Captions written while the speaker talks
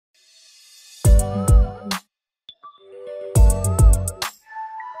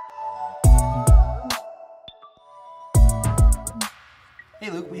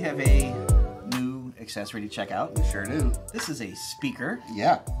we have a new accessory to check out. We sure do. This is a speaker.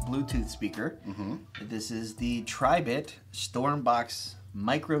 Yeah. Bluetooth speaker. Mm-hmm. This is the Tribit Stormbox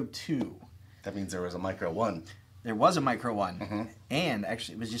Micro 2. That means there was a Micro 1. There was a Micro 1, Mm-hmm. and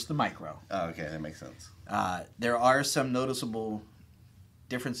actually it was just the Micro. Oh, okay, that makes sense. There are some noticeable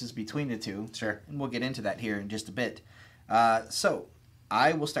differences between the two. Sure. And we'll get into that here in just a bit. So,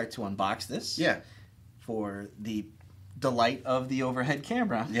 I will start to unbox this. Yeah. For the delight of the overhead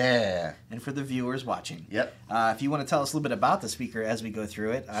camera. Yeah. And for the viewers watching. Yep. If you want to tell us a little bit about the speaker as we go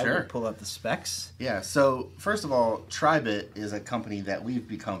through it, I Sure. will pull up the specs. Yeah, so first of all, Tribit is a company that we've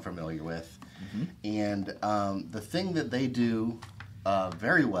become familiar with. Mm-hmm. And the thing that they do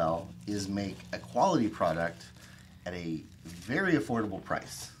very well is make a quality product at a very affordable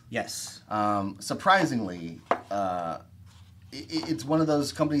price. Yes. Surprisingly, it's one of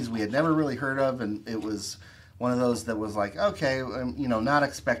those companies we had never really heard of, and it was one of those that was like, okay, not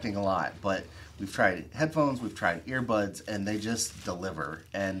expecting a lot, but we've tried headphones, we've tried earbuds, and they just deliver.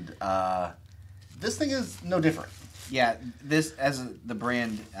 And this thing is no different. Yeah, this, as the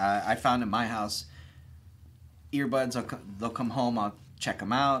brand, I found in my house, earbuds, they'll come home, I'll check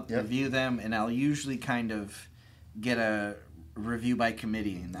them out, Yep. review them, and I'll usually kind of get a review by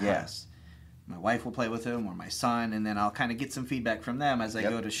committee in the house. My wife will play with them, or my son, and then I'll kind of get some feedback from them as I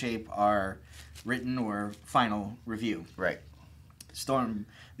go to shape our written or final review. Right.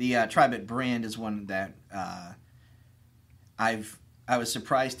 The Tribit brand is one that I was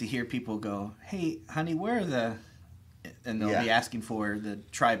surprised to hear people go, "Hey, honey, where are the?" And they'll be asking for the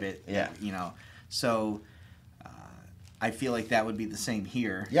Tribit. Yeah. So I feel like that would be the same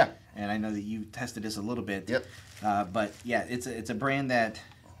here. Yeah. And I know that you tested this a little bit. Yep. But yeah, it's a brand that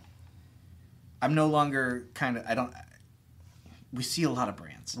I'm no longer we see a lot of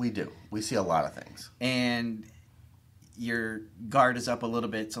brands. We do. We see a lot of things. And your guard is up a little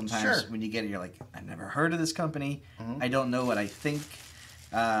bit sometimes. Sure. When you get it. You're like, I've never heard of this company. Mm-hmm. I don't know what I think.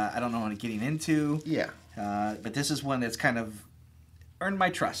 I don't know what I'm getting into. Yeah. But this is one that's kind of earned my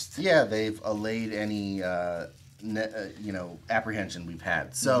trust. Yeah, they've allayed any apprehension we've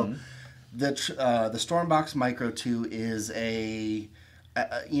had. So the Stormbox Micro 2 is I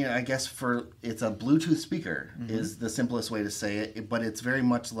guess it's a Bluetooth speaker is the simplest way to say it, but it's very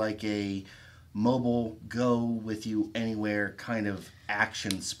much like a mobile go with you anywhere kind of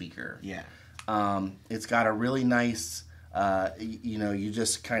action speaker. Yeah. It's got a really nice you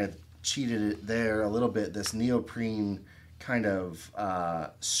just kind of cheated it there a little bit, this neoprene kind of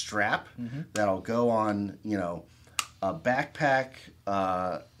strap that'll go on a backpack,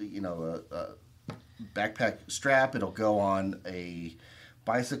 a backpack strap. It'll go on a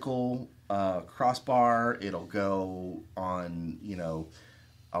bicycle crossbar. It'll go on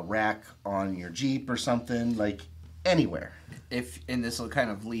a rack on your Jeep or something, like anywhere. And this will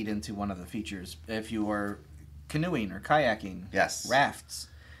kind of lead into one of the features. If you are canoeing or kayaking, Yes. rafts,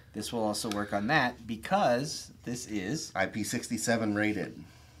 this will also work on that because this is IP67 rated.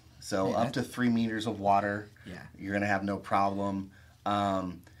 So Yeah. up to 3 meters of water, Yeah. you're going to have no problem.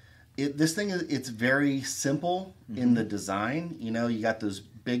 This thing it's very simple in the design. You got those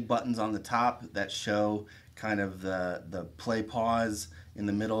big buttons on the top that show kind of the play pause. In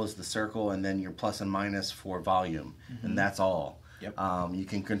the middle is the circle, and then your plus and minus for volume, and that's all. Yep. You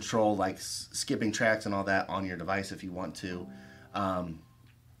can control like skipping tracks and all that on your device if you want to,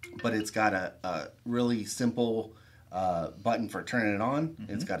 but it's got a really simple button for turning it on.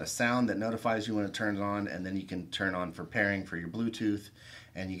 It's got a sound that notifies you when it turns on, and then you can turn on for pairing for your Bluetooth,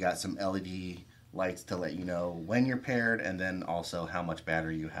 and you got some LED lights to let you know when you're paired, and then also how much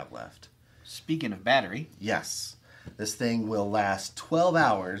battery you have left. Speaking of battery, Yes, this thing will last 12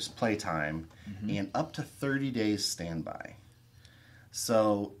 hours playtime and up to 30 days standby.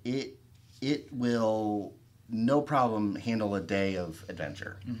 So it will no problem handle a day of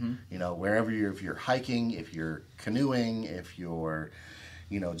adventure. Wherever if you're hiking, if you're canoeing, if you're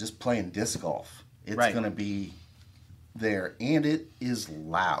just playing disc golf, it's going to be there, and it is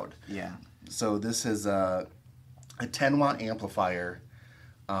loud. yeah, So this is a 10-watt amplifier,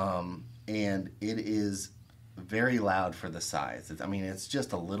 and it is very loud for the size. It's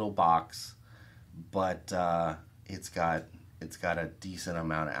just a little box, but it's got a decent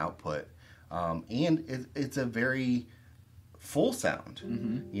amount of output, and it's a very full sound.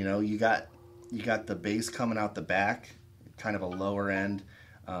 You got the bass coming out the back, kind of a lower end,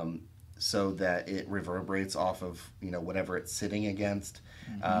 so that it reverberates off of whatever it's sitting against.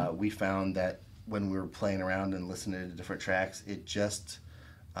 We found that when we were playing around and listening to different tracks, it just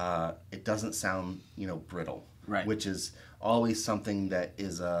it doesn't sound brittle, right? Which is always something that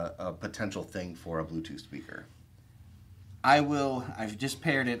is a potential thing for a Bluetooth speaker. I've just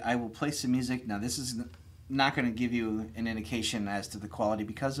paired it. I will play some music. Now, this is not going to give you an indication as to the quality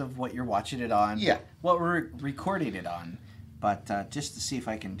because of what you're watching it on. Yeah. What we're recording it on. But just to see if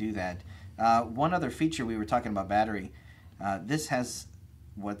I can do that. One other feature, we were talking about battery. This has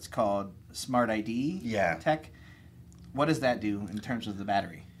what's called Smart ID tech. What does that do in terms of the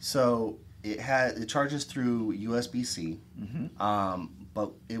battery? So it charges through USB-C,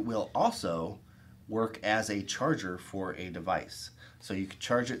 but it will also work as a charger for a device. So you can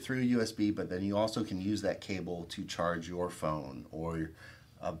charge it through USB, but then you also can use that cable to charge your phone or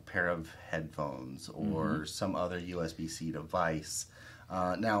a pair of headphones or some other USB-C device.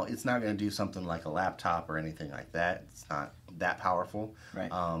 Now, it's not going to do something like a laptop or anything like that. It's not that powerful.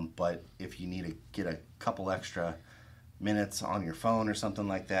 Right. But if you need to get a couple extra minutes on your phone or something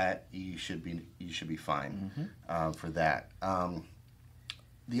like that, you should be fine for that.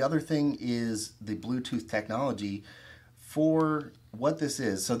 The other thing is the Bluetooth technology for what this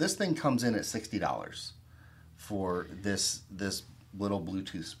is. So this thing comes in at $60 for this little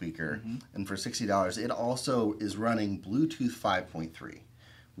Bluetooth speaker, and for $60 it also is running Bluetooth 5.3,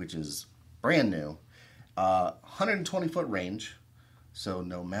 which is brand new. 120-foot range, so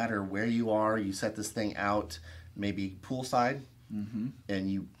no matter where you are, you set this thing out, maybe poolside,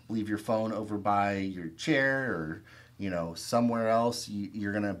 and you leave your phone over by your chair or somewhere else,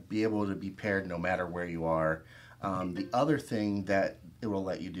 you're gonna be able to be paired no matter where you are. The other thing that it will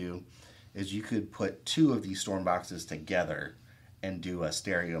let you do is you could put two of these storm boxes together and do a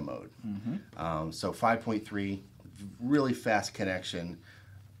stereo mode. So 5.3, really fast connection,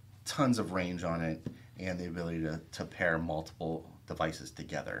 tons of range on it, and the ability to pair multiple devices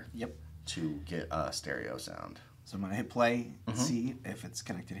together to get a stereo sound. So I'm going to hit play and see if it's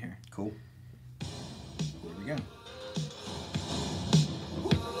connected here. Cool. Here we go.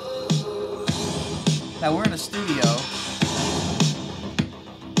 Now we're in a studio.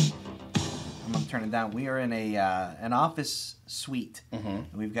 I'm going to turn it down. We are in an office suite. And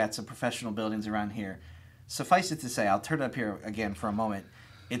we've got some professional buildings around here. Suffice it to say, I'll turn it up here again for a moment.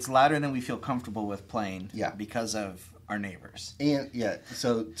 It's louder than we feel comfortable with playing because of our neighbors. And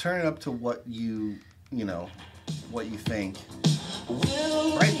so turn it up to what you think.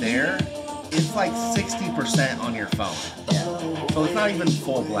 Right there, it's like 60% on your phone. So it's not even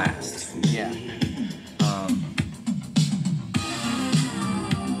full blast. Yeah. You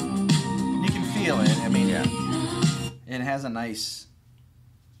can feel it. I mean, it has a nice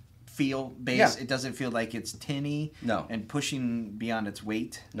feel base. It doesn't feel like it's tinny and pushing beyond its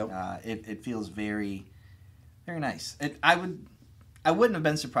weight. Nope. It feels very, very nice. I wouldn't have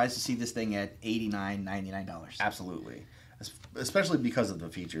been surprised to see this thing at $89, $99. Absolutely. Especially because of the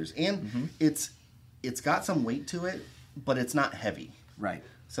features. And it's got some weight to it, but it's not heavy. Right.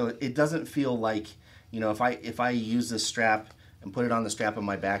 So it doesn't feel like, if I use this strap and put it on the strap of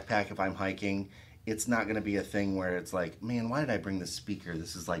my backpack if I'm hiking, it's not going to be a thing where it's like, man, why did I bring this speaker?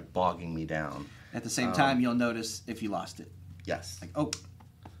 This is like bogging me down. At the same time, you'll notice if you lost it. Yes. Like, oh,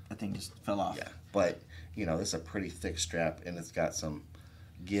 that thing just fell off. Yeah. But, this is a pretty thick strap and it's got some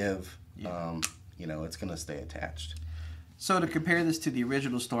give. Yeah. It's going to stay attached. So to compare this to the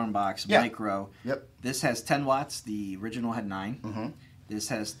original Stormbox Micro, this has 10 watts. The original had 9. This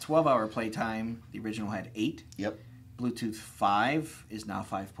has 12-hour playtime. The original had 8. Bluetooth 5 is now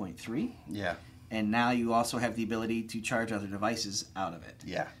 5.3. Yeah. And now you also have the ability to charge other devices out of it.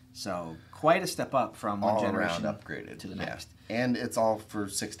 Yeah. So quite a step up from one generation upgraded to the next. And it's all for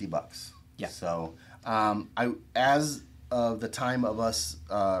 $60. Yeah. So as of the time of us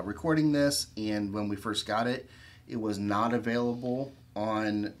recording this and when we first got it, it was not available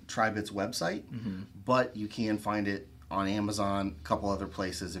on Tribit's website, but you can find it on Amazon, a couple other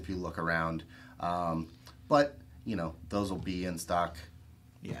places if you look around. But those will be in stock,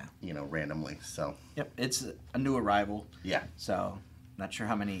 randomly. So it's a new arrival. Yeah. So not sure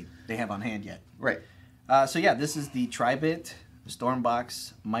how many they have on hand yet. Right. This is the Tribit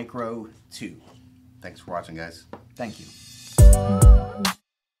Stormbox Micro 2. Thanks for watching, guys. Thank you.